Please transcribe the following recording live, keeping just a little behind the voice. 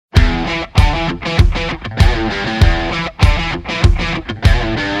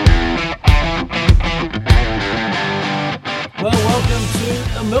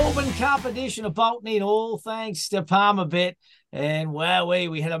Cup edition of Bolton in, all thanks to Palmerbet. And wow,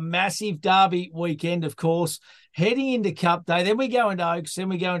 we had a massive derby weekend, of course, heading into Cup Day. Then we go into Oaks, then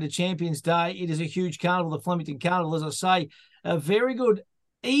we go into Champions Day. It is a huge carnival, the Flemington Carnival. As I say, a very good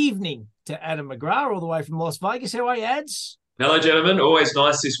evening to Adam McGrath, all the way from Las Vegas. How are you, Ads? Hello, gentlemen. Always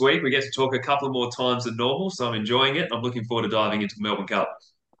nice this week. We get to talk a couple of more times than normal, so I'm enjoying it. I'm looking forward to diving into the Melbourne Cup.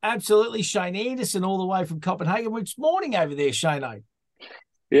 Absolutely. Shane Anderson, all the way from Copenhagen. Which morning over there, Shane?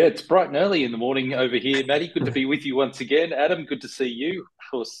 Yeah, it's bright and early in the morning over here, Matty. Good to be with you once again. Adam, good to see you.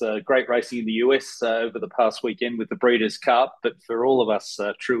 Of course, great racing in the US over the past weekend with the Breeders' Cup. But for all of us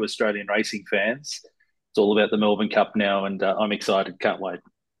true Australian racing fans, it's all about the Melbourne Cup now, and I'm excited. Can't wait.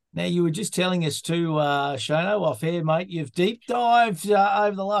 Now, you were just telling us too, Shano, off air, mate, you've deep dived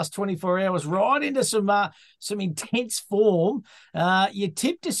over the last 24 hours right into some intense form. You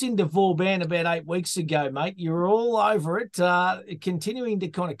tipped us into Vauban about 8 weeks ago, mate. You were all over it, continuing to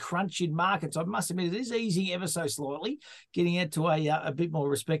kind of crunch in markets. I must admit, it is easing ever so slightly, getting out to a bit more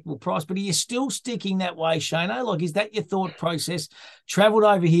respectable price. But are you still sticking that way, Shano? Like, is that your thought process? Travelled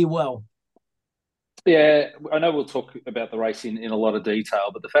over here well? Yeah, I know we'll talk about the race in a lot of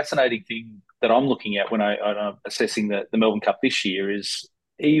detail, but the fascinating thing that I'm looking at when I'm assessing the Melbourne Cup this year is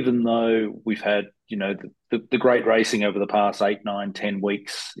even though we've had, the great racing over the past 8, 9, 10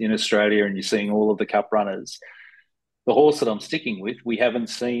 weeks in Australia and you're seeing all of the Cup runners, the horse that I'm sticking with, we haven't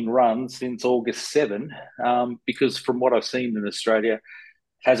seen run since August 7, because from what I've seen in Australia,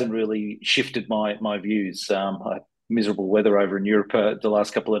 hasn't really shifted my views. Miserable weather over in Europe the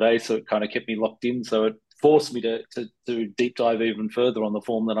last couple of days, so it kind of kept me locked in. So it forced me to deep dive even further on the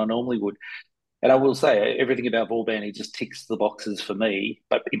form than I normally would. And I will say, everything about Vauban, he just ticks the boxes for me.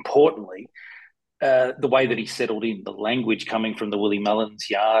 But importantly, the way that he settled in, the language coming from the Willie Mullins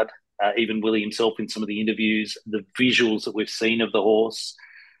yard, even Willie himself in some of the interviews, the visuals that we've seen of the horse,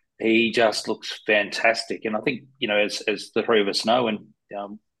 he just looks fantastic. And I think, as the three of us know,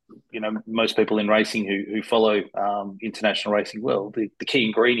 and most people in racing who follow international racing well, the key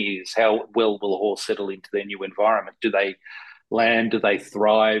ingredient is how well will a horse settle into their new environment. Do they land? Do they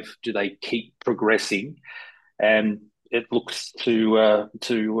thrive? Do they keep progressing? And it looks to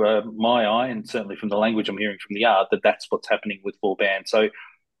my eye, and certainly from the language I'm hearing from the yard, that's what's happening with Vauban. So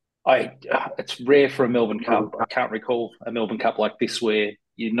it's rare for a Melbourne Cup. I can't recall a Melbourne Cup like this where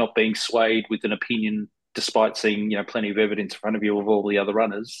you're not being swayed with an opinion despite seeing plenty of evidence in front of you of all the other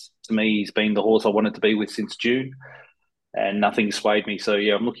runners. To me, he's been the horse I wanted to be with since June, and nothing swayed me. So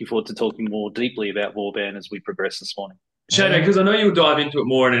yeah, I'm looking forward to talking more deeply about Vauban as we progress this morning. Shane, because I know you'll dive into it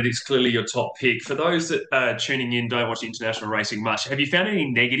more and it is clearly your top pick. For those that are tuning in, don't watch international racing much, have you found any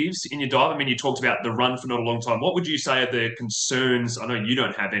negatives in your dive? I mean, you talked about the run for not a long time. What would you say are the concerns? I know you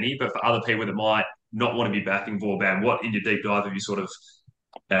don't have any, but for other people that might not want to be backing Vauban, what in your deep dive have you sort of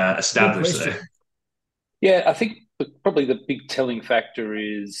Good established there? question. Yeah, I think probably the big telling factor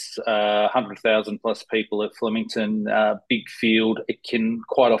is 100,000 plus people at Flemington, big field. It can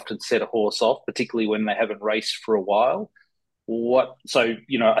quite often set a horse off, particularly when they haven't raced for a while.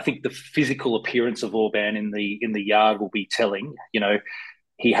 I think the physical appearance of Orban in the yard will be telling.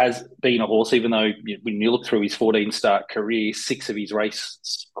 He has been a horse, even though when you look through his 14-start career, 6 of his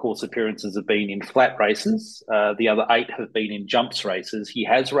race course appearances have been in flat races. The other 8 have been in jumps races. He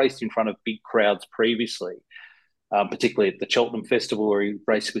has raced in front of big crowds previously, particularly at the Cheltenham Festival where he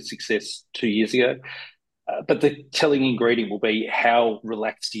raced with success 2 years ago. But the telling ingredient will be how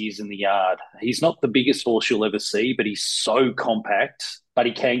relaxed he is in the yard. He's not the biggest horse you'll ever see, but he's so compact, but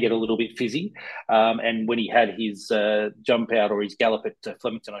he can get a little bit fizzy. And when he had his jump out or his gallop at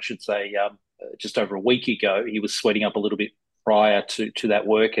Flemington, I should say, just over a week ago, he was sweating up a little bit prior to that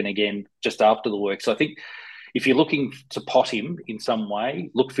work and again just after the work. So I think if you're looking to pot him in some way,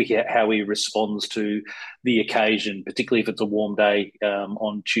 look for how he responds to the occasion, particularly if it's a warm day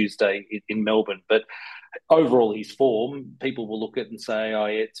on Tuesday in Melbourne. But overall, his form, people will look at it and say, oh,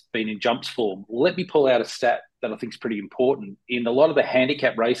 yeah, it's been in jumps form. Well, let me pull out a stat that I think is pretty important. In a lot of the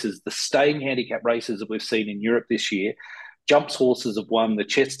handicap races, the staying handicap races that we've seen in Europe this year, jumps horses have won the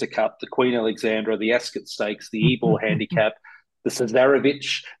Chester Cup, the Queen Alexandra, the Ascot Stakes, the Ebor Handicap, the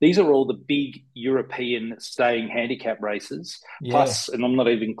Cesarevich. These are all the big European staying handicap races. Yeah. Plus, and I'm not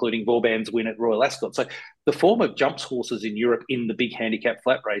even including Vauban's win at Royal Ascot. So the form of jumps horses in Europe in the big handicap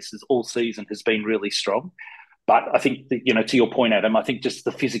flat races all season has been really strong. But I think, that, to your point, Adam, I think just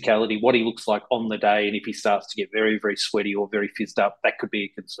the physicality, what he looks like on the day, and if he starts to get very, very sweaty or very fizzed up, that could be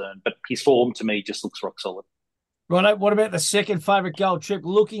a concern. But his form, to me, just looks rock solid. Right. What about the second favourite Gold Trip?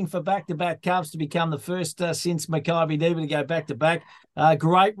 Looking for back-to-back cups to become the first since Mackay Diva to go back-to-back.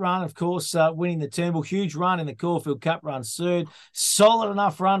 Great run, of course, winning the Turnbull. Huge run in the Caulfield Cup, run third. Solid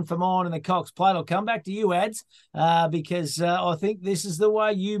enough run for mine in the Cox Plate. I'll come back to you, Ads, because I think this is the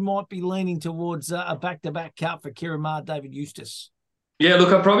way you might be leaning towards a back-to-back cup for Kiramar David Eustace. Yeah,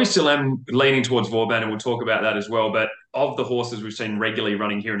 look, I probably still am leaning towards Vauban, and we'll talk about that as well. But of the horses we've seen regularly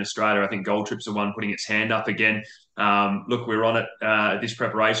running here in Australia, I think Gold Trip's the one putting its hand up again. Look, we're on it this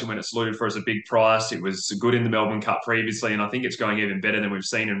preparation when it saluted for us a big price. It was good in the Melbourne Cup previously, and I think it's going even better than we've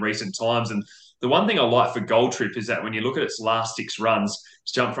seen in recent times. And the one thing I like for Gold Trip is that when you look at its last 6 runs,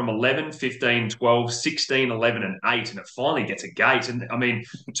 it's jumped from 11, 15, 12, 16, 11, and 8, and it finally gets a gate. And I mean,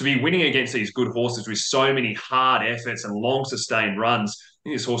 to be winning against these good horses with so many hard efforts and long sustained runs, I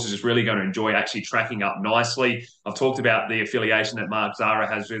think this horse is just really going to enjoy actually tracking up nicely. I've talked about the affiliation that Mark Zara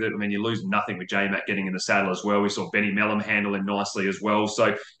has with it. I mean, you lose nothing with J-Mac getting in the saddle as well. We saw Benny Mellum handle him nicely as well.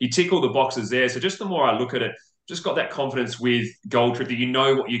 So you tick all the boxes there. So just the more I look at it, just got that confidence with Gold Trip that you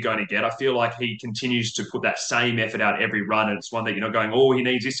know what you're going to get. I feel like he continues to put that same effort out every run, and it's one that you're not going, oh, he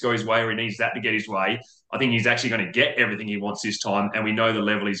needs this to go his way or he needs that to get his way. I think he's actually going to get everything he wants this time, and we know the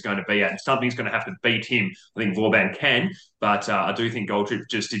level he's going to be at. And something's going to have to beat him. I think Vauban can, but I do think Gold Trip,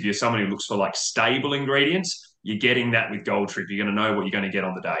 just if you're someone who looks for like stable ingredients, you're getting that with Gold Trip. You're going to know what you're going to get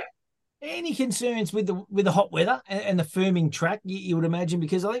on the day. Any concerns with the hot weather and the firming track, you would imagine,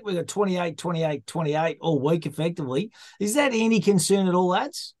 because I think we've got 28, 28, 28 all week effectively. Is that any concern at all,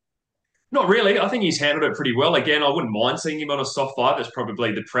 lads? Not really. I think he's handled it pretty well. Again, I wouldn't mind seeing him on a soft 5. That's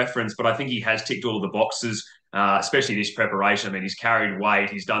probably the preference, but I think he has ticked all of the boxes, especially this preparation. I mean, he's carried weight.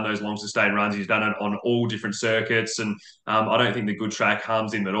 He's done those long sustained runs. He's done it on all different circuits, and I don't think the good track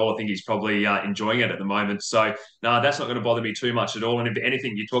harms him at all. I think he's probably enjoying it at the moment. So, no, that's not going to bother me too much at all. And if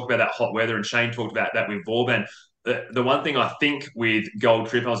anything, you talk about that hot weather, and Shane talked about that with Vauban. The one thing I think with Gold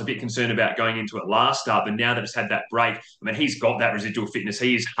Trip, I was a bit concerned about going into it last start, but now that it's had that break, I mean, he's got that residual fitness.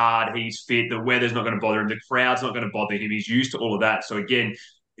 He's hard, he's fit. The weather's not going to bother him. The crowd's not going to bother him. He's used to all of that. So again,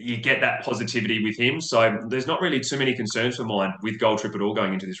 you get that positivity with him. So there's not really too many concerns for mine with Gold Trip at all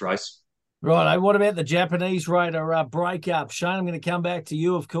going into this race. Right. What about the Japanese Raider breakup? Shane, I'm going to come back to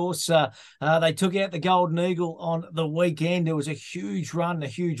you, of course. They took out the Golden Eagle on the weekend. It was a huge run, a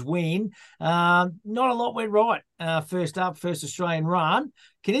huge win. Not a lot went right. First Australian run.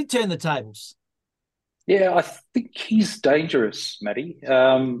 Can he turn the tables? Yeah, I think he's dangerous, Matty.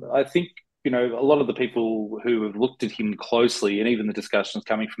 I think, a lot of the people who have looked at him closely, and even the discussions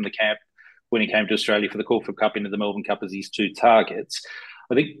coming from the camp when he came to Australia for the Caulfield Cup into the Melbourne Cup as his 2 targets,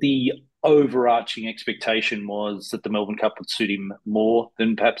 I think the overarching expectation was that the Melbourne Cup would suit him more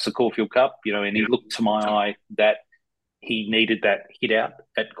than perhaps the Caulfield Cup, and he looked to my eye that he needed that hit out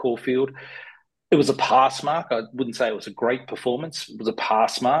at Caulfield. It was a pass mark. I wouldn't say it was a great performance. It was a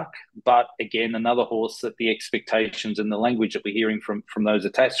pass mark. But again, another horse that the expectations and the language that we're hearing from those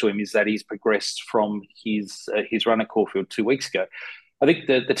attached to him is that he's progressed from his run at Caulfield 2 weeks ago. I think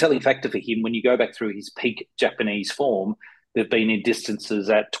the telling factor for him, when you go back through his peak Japanese form, they've been in distances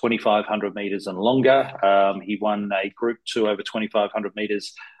at 2,500 metres and longer. He won a Group 2 over 2,500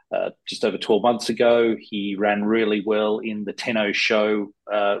 metres just over 12 months ago. He ran really well in the Tenno Show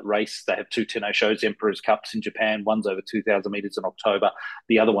race. They have 2 Tenno Shows, Emperor's Cups in Japan. One's over 2,000 metres in October.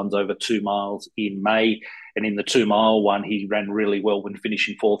 The other one's over 2 miles in May. And in the 2-mile one, he ran really well when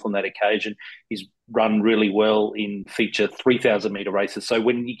finishing 4th on that occasion. He's run really well in feature 3,000-metre races. So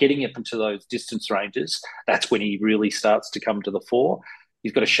when you're getting up into those distance ranges, that's when he really starts to come to the fore.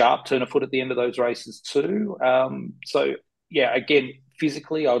 He's got a sharp turn of foot at the end of those races too. Again,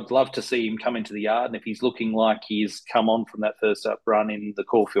 physically, I would love to see him come into the yard. And if he's looking like he's come on from that first up run in the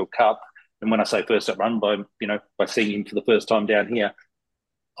Caulfield Cup, and when I say first up run, by seeing him for the first time down here,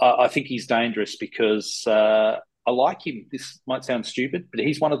 I think he's dangerous because I like him. This might sound stupid, but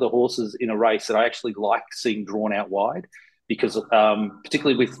he's one of the horses in a race that I actually like seeing drawn out wide because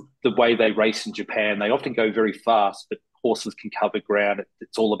particularly with the way they race in Japan, they often go very fast, but horses can cover ground.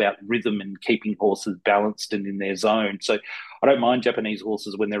 It's all about rhythm and keeping horses balanced and in their zone. So I don't mind Japanese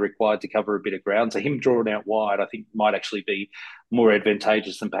horses when they're required to cover a bit of ground. So him drawn out wide, I think might actually be more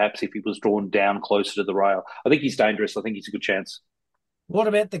advantageous than perhaps if he was drawn down closer to the rail. I think he's dangerous. I think he's a good chance. What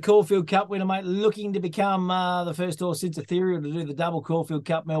about the Caulfield Cup winner, mate? Looking to become the first horse since Ethereal to do the double Caulfield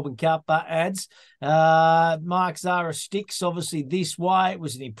Cup, Melbourne Cup ads. Mark Zara sticks, obviously, this way. It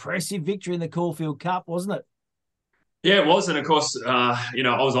was an impressive victory in the Caulfield Cup, wasn't it? Yeah, it was. And of course, I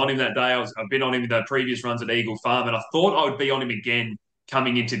was on him that day. I've been on him in the previous runs at Eagle Farm, and I thought I would be on him again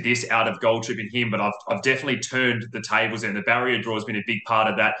coming into this out of Gold Trip in him, but I've definitely turned the tables, and the barrier draw has been a big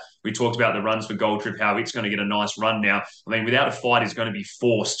part of that. We talked about the runs for Gold Trip, how it's going to get a nice run now. I mean, without a fight, he's going to be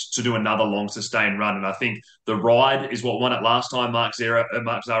forced to do another long sustained run, and I think the ride is what won it last time. Mark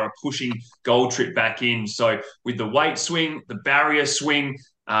Zara pushing Gold Trip back in. So with the weight swing, the barrier swing,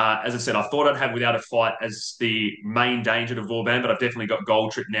 as I said, I thought I'd have Without a Fight as the main danger to Vauban, but I've definitely got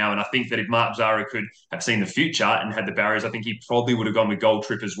Gold Trip now. And I think that if Mark Zara could have seen the future and had the barriers, I think he probably would have gone with Gold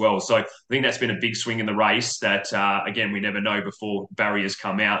Trip as well. So I think that's been a big swing in the race that, again, we never know before barriers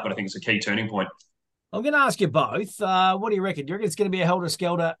come out, but I think it's a key turning point. I'm going to ask you both. What do you reckon? Do you reckon it's going to be a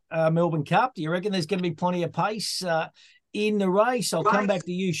helter-skelter Melbourne Cup? Do you reckon there's going to be plenty of pace in the race? I'll come back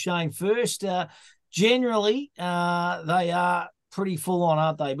to you, Shane, first. Generally, they are pretty full on,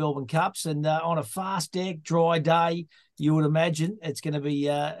 aren't they, Melbourne Cups? And on a fast deck, dry day, you would imagine it's going to be,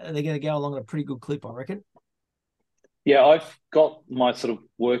 they're going to go along at a pretty good clip, I reckon. Yeah, I've got my sort of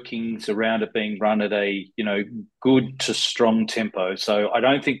workings around it being run at a, good to strong tempo. So I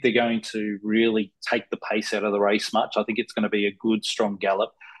don't think they're going to really take the pace out of the race much. I think it's going to be a good, strong gallop,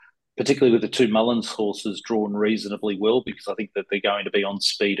 particularly with the two Mullins horses drawn reasonably well, because I think that they're going to be on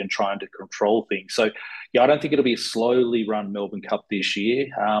speed and trying to control things. So, yeah, I don't think it'll be a slowly run Melbourne Cup this year,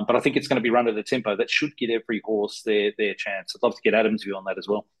 but I think it's going to be run at a tempo that should give every horse their chance. I'd love to get Adam's view on that as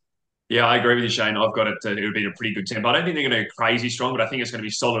well. Yeah, I agree with you, Shane. I've got it. It would be a pretty good tempo. I don't think they're going to go crazy strong, but I think it's going to be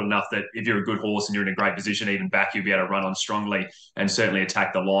solid enough that if you're a good horse and you're in a great position, even back, you'll be able to run on strongly and certainly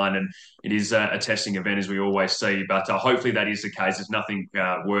attack the line. And it is a testing event, as we always see. But hopefully that is the case. There's nothing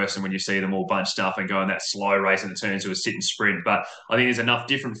worse than when you see them all bunched up and go in that slow race and it turns into a sit and sprint. But I think there's enough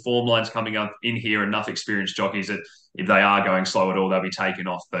different form lines coming up in here, enough experienced jockeys that if they are going slow at all, they'll be taken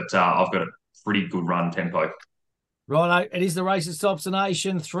off. But I've got a pretty good run tempo. Right, it is the Race that Stops the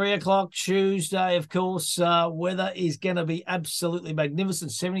Nation, 3 o'clock Tuesday, of course. Weather is going to be absolutely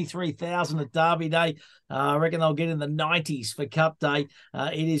magnificent, 73,000 at Derby Day. I reckon they'll get in the 90s for Cup Day.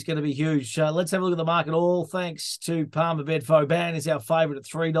 It is going to be huge. Let's have a look at the market. All thanks to Palmer Bet. Vauban is our favourite at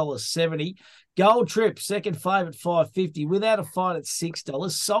 $3.70. Gold Trip, second favourite, $5.50. Without a Fight at $6.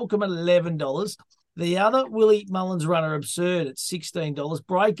 Soulcombe at $11. The other Willie Mullins runner, Absurd, at $16.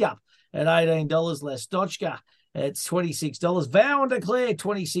 Breakup at $18. Lastochka at $26. Vow and Declare,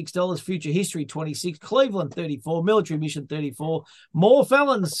 $26. Future History, $26. Cleveland, $34. Military Mission, $34. More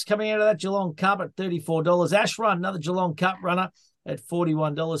Felons coming out of that Geelong Cup at $34. Ash Run, another Geelong Cup runner at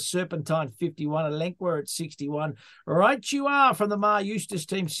 $41. Serpentine, $51. Alenkwa at $61. Right You Are from the Mar Eustace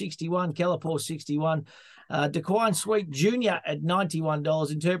team, $61. Calipore, $61. Dequine Sweet Jr. at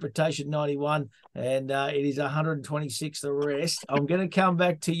 $91. Interpretation, $91. And it is $126 the rest. I'm going to come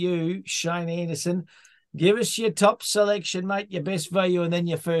back to you, Shane Anderson. Give us your top selection, mate, your best value, and then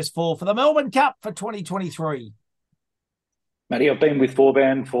your first four for the Melbourne Cup for 2023. Matty, I've been with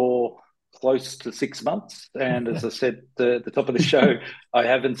Vauban for close to 6 months. And as I said at the top of the show, I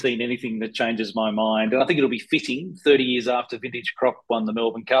haven't seen anything that changes my mind. And I think it'll be fitting 30 years after Vintage Croc won the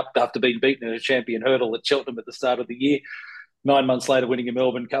Melbourne Cup, after being beaten in a champion hurdle at Cheltenham at the start of the year. 9 months later, winning a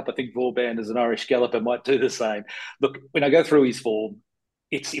Melbourne Cup. I think Vauban, as an Irish galloper, might do the same. Look, when I go through his form,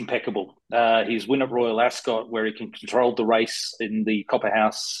 it's impeccable. His win at Royal Ascot, where he can control the race in the Copper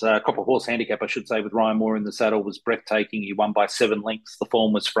Horse Handicap, I should say, with Ryan Moore in the saddle, was breathtaking. He won by 7 lengths. The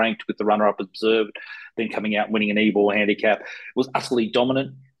form was franked with the runner-up Observed, then coming out and winning an E-ball handicap. It was utterly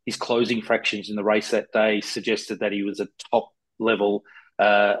dominant. His closing fractions in the race that day suggested that he was a top-level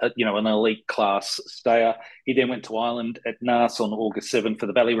an elite class stayer. He then went to Ireland at Naas on August 7 for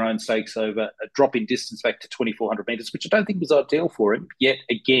the Ballyroan Stakes over a drop in distance back to 2,400 metres, which I don't think was ideal for him. Yet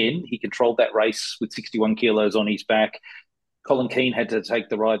again, he controlled that race with 61 kilos on his back. Colin Keane had to take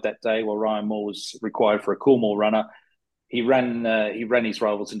the ride that day while Ryan Moore was required for a Coolmore runner. He ran his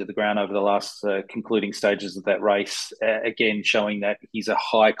rivals into the ground over the last concluding stages of that race, again showing that he's a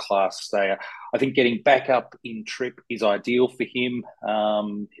high-class stayer. I think getting back up in trip is ideal for him.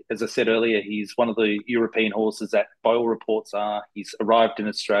 As I said earlier, he's one of the European horses that, by all reports, he's arrived in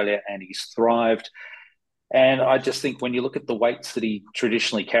Australia and he's thrived. And I just think when you look at the weights that he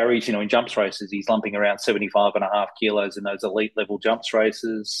traditionally carries, in jumps races, he's lumping around 75.5 kilos in those elite level jumps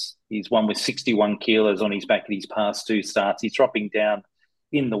races. He's won with 61 kilos on his back at his past 2 starts. He's dropping down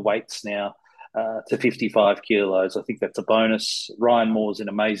in the weights now to 55 kilos. I think that's a bonus. Ryan Moore's in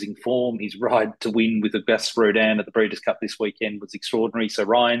amazing form. His ride to win with Auguste Rodin at the Breeders' Cup this weekend was extraordinary. So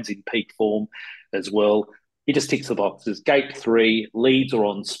Ryan's in peak form as well. He just ticks the boxes. Gate 3, leads are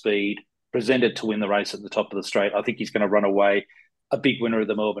on speed. Presented to win the race at the top of the straight. I think he's going to run away a big winner of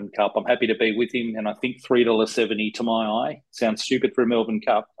the Melbourne Cup. I'm happy to be with him, and I think $3.70 to my eye sounds stupid for a Melbourne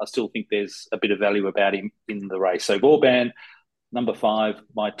Cup. I still think there's a bit of value about him in the race. So Vauban, Number 5,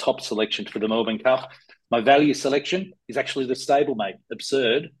 my top selection for the Melbourne Cup. My value selection is actually the stablemate,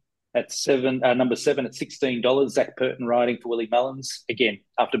 Absurd, at number 7 at $16. Zach Purton riding for Willie Mullins. Again,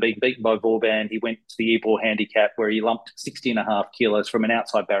 after being beaten by Vauban, he went to the Ebor handicap where he lumped 60.5 kilos from an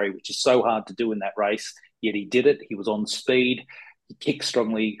outside barrier, which is so hard to do in that race. Yet he did it. He was on speed. He kicked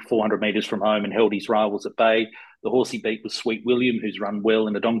strongly 400 metres from home and held his rivals at bay. The horse he beat was Sweet William, who's run well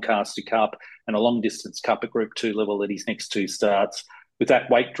in the Doncaster Cup and a long-distance Cup at Group 2 level at his next 2 starts. With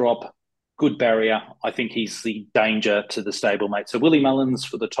that weight drop, good barrier, I think he's the danger to the stablemate. So Willie Mullins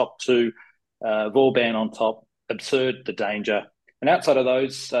for the top 2, Vauban on top, Absurd, the danger. And outside of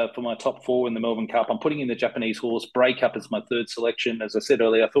those, for my top 4 in the Melbourne Cup, I'm putting in the Japanese horse Breakup as my 3rd selection. As I said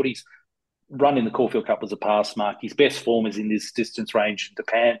earlier, I thought his run in the Caulfield Cup was a pass mark. His best form is in this distance range in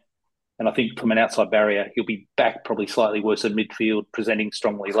Japan. And I think from an outside barrier, he'll be back probably slightly worse in midfield, presenting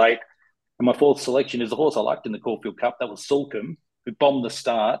strongly late. And my 4th selection is the horse I liked in the Caulfield Cup. That was Sulcombe, who bombed the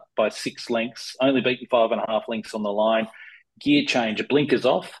start by 6 lengths, only beaten 5.5 lengths on the line. Gear change, blinkers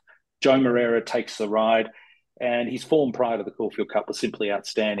off. Joe Moreira takes the ride. And his form prior to the Caulfield Cup was simply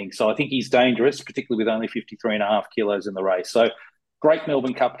outstanding. So I think he's dangerous, particularly with only 53.5 kilos in the race. So great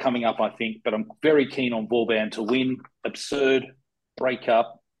Melbourne Cup coming up, I think. But I'm very keen on Vauban to win. Absurd,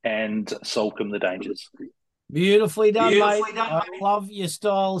 Breakup, and Sulcombe the dangers. Beautifully done, mate. I love your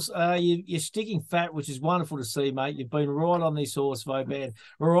styles. You're sticking fat, which is wonderful to see, mate. You've been right on this horse, Vauban,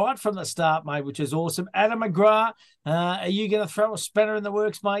 right from the start, mate, which is awesome. Adam McGrath, are you going to throw a spanner in the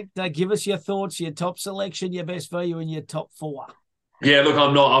works, mate? Give us your thoughts, your top selection, your best value, and your top 4. Yeah, look,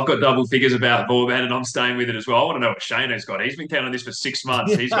 I'm not. I've got double figures about Vauban, and I'm staying with it as well. I want to know what Shano's got. He's been counting on this for 6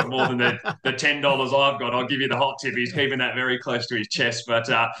 months. He's got more than the $10 I've got. I'll give you the hot tip. He's keeping that very close to his chest. But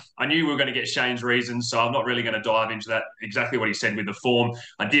I knew we were going to get Shane's reasons, so I'm not really going to dive into that. Exactly what he said with the form.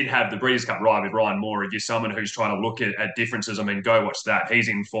 I did have the Breeders' Cup ride with Ryan Moore. If you're someone who's trying to look at differences, I mean, go watch that. He's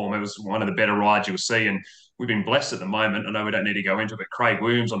in form. It was one of the better rides you'll see, and we've been blessed at the moment. I know we don't need to go into it, but Craig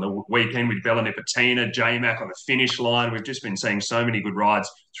Williams on the weekend with Bella Nipotina, J-Mac on the finish line. We've just been seeing so many good rides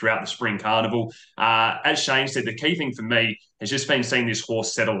throughout the Spring Carnival. As Shane said, the key thing for me has just been seeing this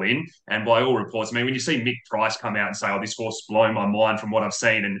horse settle in. And by all reports, I mean, when you see Mick Price come out and say, oh, this horse is blowing my mind from what I've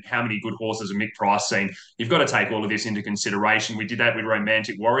seen and how many good horses have Mick Price seen, you've got to take all of this into consideration. We did that with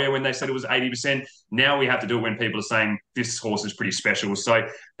Romantic Warrior when they said it was 80%. Now we have to do it when people are saying this horse is pretty special. So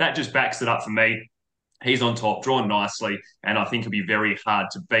that just backs it up for me. He's on top, drawn nicely, and I think he'll be very hard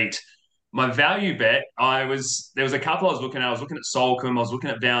to beat. My value bet, there was a couple I was looking at. I was looking at Solcombe, I was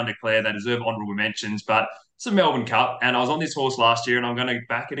looking at Vow and Declare. They deserve honourable mentions, but it's a Melbourne Cup, and I was on this horse last year, and I'm going to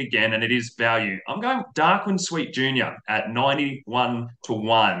back it again, and it is value. I'm going Darkwing Sweet Junior at 91 to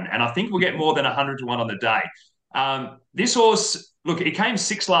 1, and I think we'll get more than 100 to 1 on the day. This horse, look, it came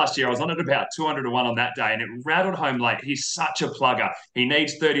 6 last year. I was on it about 200 to 1 on that day, and it rattled home late. He's such a plugger. He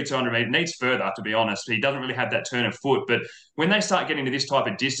needs 3,200 metres, needs further, to be honest. He doesn't really have that turn of foot. But when they start getting to this type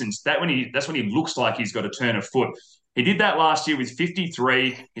of distance, that's when he looks like he's got a turn of foot. He did that last year with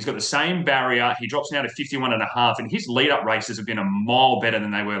 53. He's got the same barrier. He drops now to 51.5, and his lead-up races have been a mile better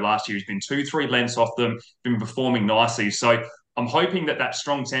than they were last year. He's been 2-3 lengths off them, been performing nicely. So I'm hoping that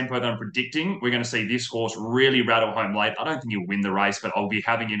strong tempo that I'm predicting, we're going to see this horse really rattle home late. I don't think he'll win the race, but I'll be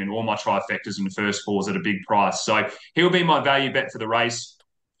having him in all my trifectas and first fours at a big price. So he'll be my value bet for the race.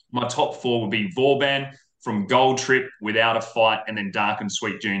 My top 4 will be Vauban from Gold Trip, Without a Fight, and then Dark and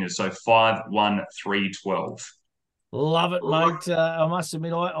Sweet Juniors. So 5, 1, 3, 12. Love it, mate. I must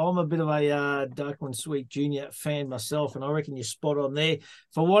admit, I'm a bit of a Darkwing Sweet Junior fan myself, and I reckon you're spot on there.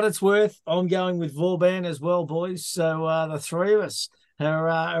 For what it's worth, I'm going with Vauban as well, boys. So the 3 of us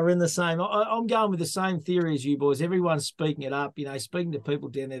are in the same. I'm going with the same theory as you boys. Everyone's speaking it up. You know, speaking to people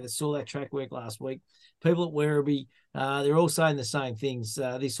down there that saw that track work last week, people at Werribee, they're all saying the same things.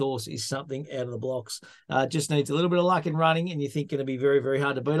 This horse is something out of the blocks. Just needs a little bit of luck in running, and you think going to be very, very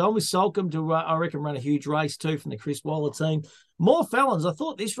hard to beat. I'm with Solcombe to, I reckon, run a huge race too from the Chris Waller team. More Felons. I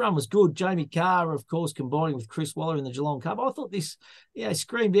thought this run was good. Jamie Carr, of course, combining with Chris Waller in the Geelong Cup. I thought this,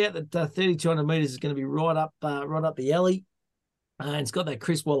 screamed out that 3,200 metres is going to be right up the alley. And it's got that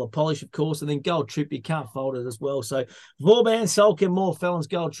Chris Waller polish, of course, and then Gold Trip, you can't fold it as well. So Vauban, Solcombe, More Felons,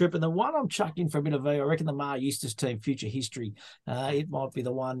 Gold Trip, and the one I'm chucking for a bit of I reckon the Mar Eustace team, Future History. It might be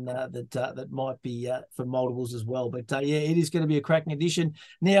the one that might be for multiples as well. But it is going to be a cracking edition.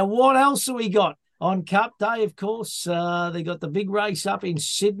 Now, what else have we got? On Cup Day, of course, they got the big race up in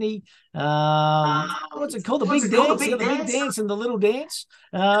Sydney. What's it called? The big dance and the little dance.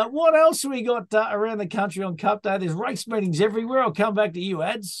 What else have we got around the country on Cup Day? There's race meetings everywhere. I'll come back to you,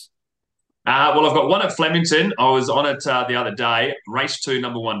 Ads. Well, I've got one at Flemington. I was on it the other day. Race 2,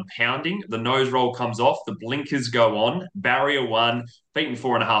 number 1, Pounding. The nose roll comes off. The blinkers go on. Barrier 1, beaten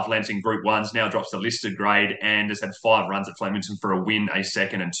 4.5 lengths in Group 1s, now drops to listed grade and has had 5 runs at Flemington for a win, a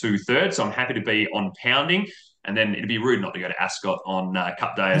second and 2/3. So I'm happy to be on Pounding. And then it'd be rude not to go to Ascot on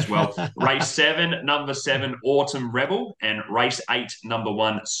Cup Day as well. Race 7, number 7, Autumn Rebel. And race 8, number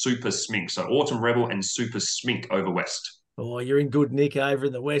 1, Super Smink. So Autumn Rebel and Super Smink over West. Oh, you're in good nick over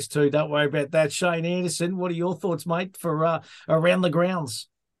in the West too. Don't worry about that. Shane Anderson, what are your thoughts, mate, for around the grounds?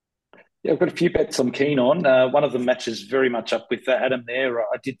 Yeah, I've got a few bets I'm keen on. One of them matches very much up with Adam there.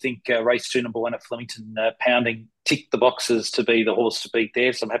 I did think race 2, number 1 at Flemington, Pounding, ticked the boxes to be the horse to beat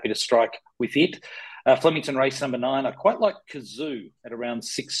there, so I'm happy to strike with it. Flemington race number 9, I quite like Kazoo at around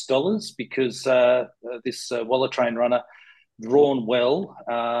 $6 because this Waller Train runner, drawn well,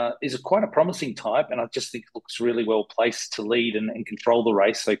 is quite a promising type, and I just think looks really well placed to lead and control the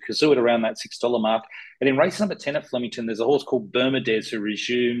race. So Kazoo at around that $6 mark. And in race number 10 at Flemington, there's a horse called Bermudez who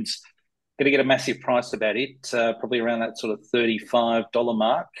resumes. Going to get a massive price about it, probably around that sort of $35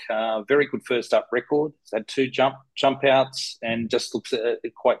 mark. Very good first up record. It's had 2 jump outs and just looks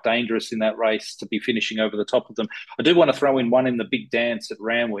quite dangerous in that race to be finishing over the top of them. I do want to throw in one in the big dance at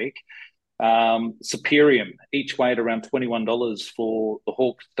Randwick. Superium, each way at around $21 for the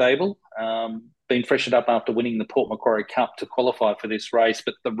Hawke stable. Been freshened up after winning the Port Macquarie Cup to qualify for this race,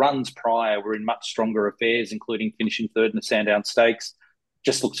 but the runs prior were in much stronger affairs, including finishing third in the Sandown Stakes.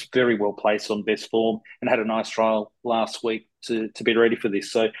 Just looks very well placed on best form and had a nice trial last week to be ready for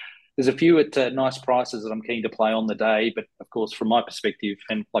this. So there's a few at nice prices that I'm keen to play on the day. But of course, from my perspective,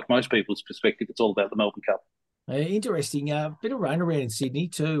 and like most people's perspective, it's all about the Melbourne Cup. Interesting. Bit of rain around in Sydney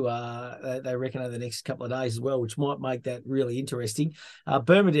too. They reckon over the next couple of days as well, which might make that really interesting.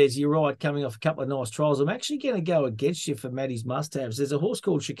 Bermudez, you're right, coming off a couple of nice trials. I'm actually going to go against you for Maddie's must-haves. There's a horse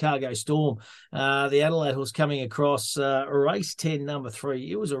called Chicago Storm, the Adelaide horse coming across race 10, number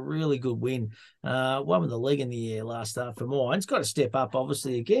 3. It was a really good win. Won with the leg in the air last start for mine. It's got to step up,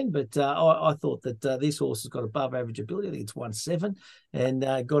 obviously, again, but I thought that this horse has got above average ability. I think it's 1-7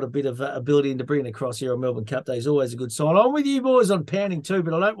 and got a bit of ability to bring it across here on Melbourne Cup Day is always a good sign. I'm with you boys on Pounding too,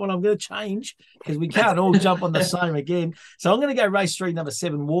 but I'm going to change because we can't all jump on the same again. So I'm going to go race 3, number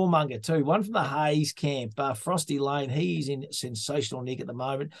 7, Warmonger too. One from the Hayes camp, Frosty Lane. He's in sensational nick at the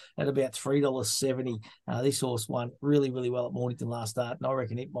moment at about $3.70. This horse won really, really well at Mornington last start, and I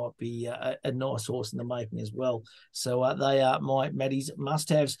reckon it might be a nice horse in the making as well. So they are my Maddie's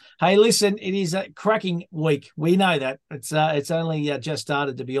must-haves. Hey, listen, it is a cracking week. We know that. It's only just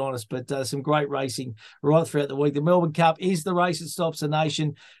started, to be honest, but some great racing right throughout the week. The Melbourne Cup is the race that stops the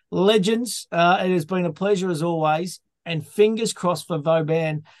nation. Legends, it has been a pleasure as always, and fingers crossed for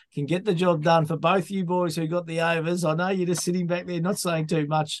Vauban can get the job done for both you boys who got the overs. I know you're just sitting back there not saying too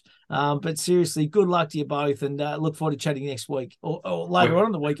much, but seriously, good luck to you both, and look forward to chatting next week, or later on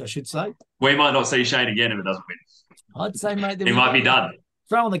in the week, I should say. We might not see Shane again if it doesn't win. I'd say, mate, he might be done.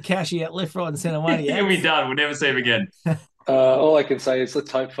 Throwing the cash out left, right, and centre. He'll be done. We'll never see him again. All I can say is let's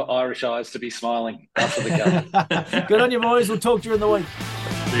hope for Irish eyes to be smiling after the game. Good on you, boys. We'll talk during the week.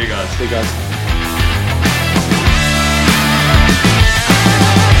 See you guys. See you guys.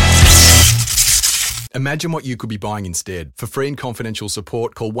 Imagine what you could be buying instead. For free and confidential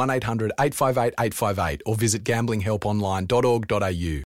support, call 1-800-858-858 or visit gamblinghelponline.org.au.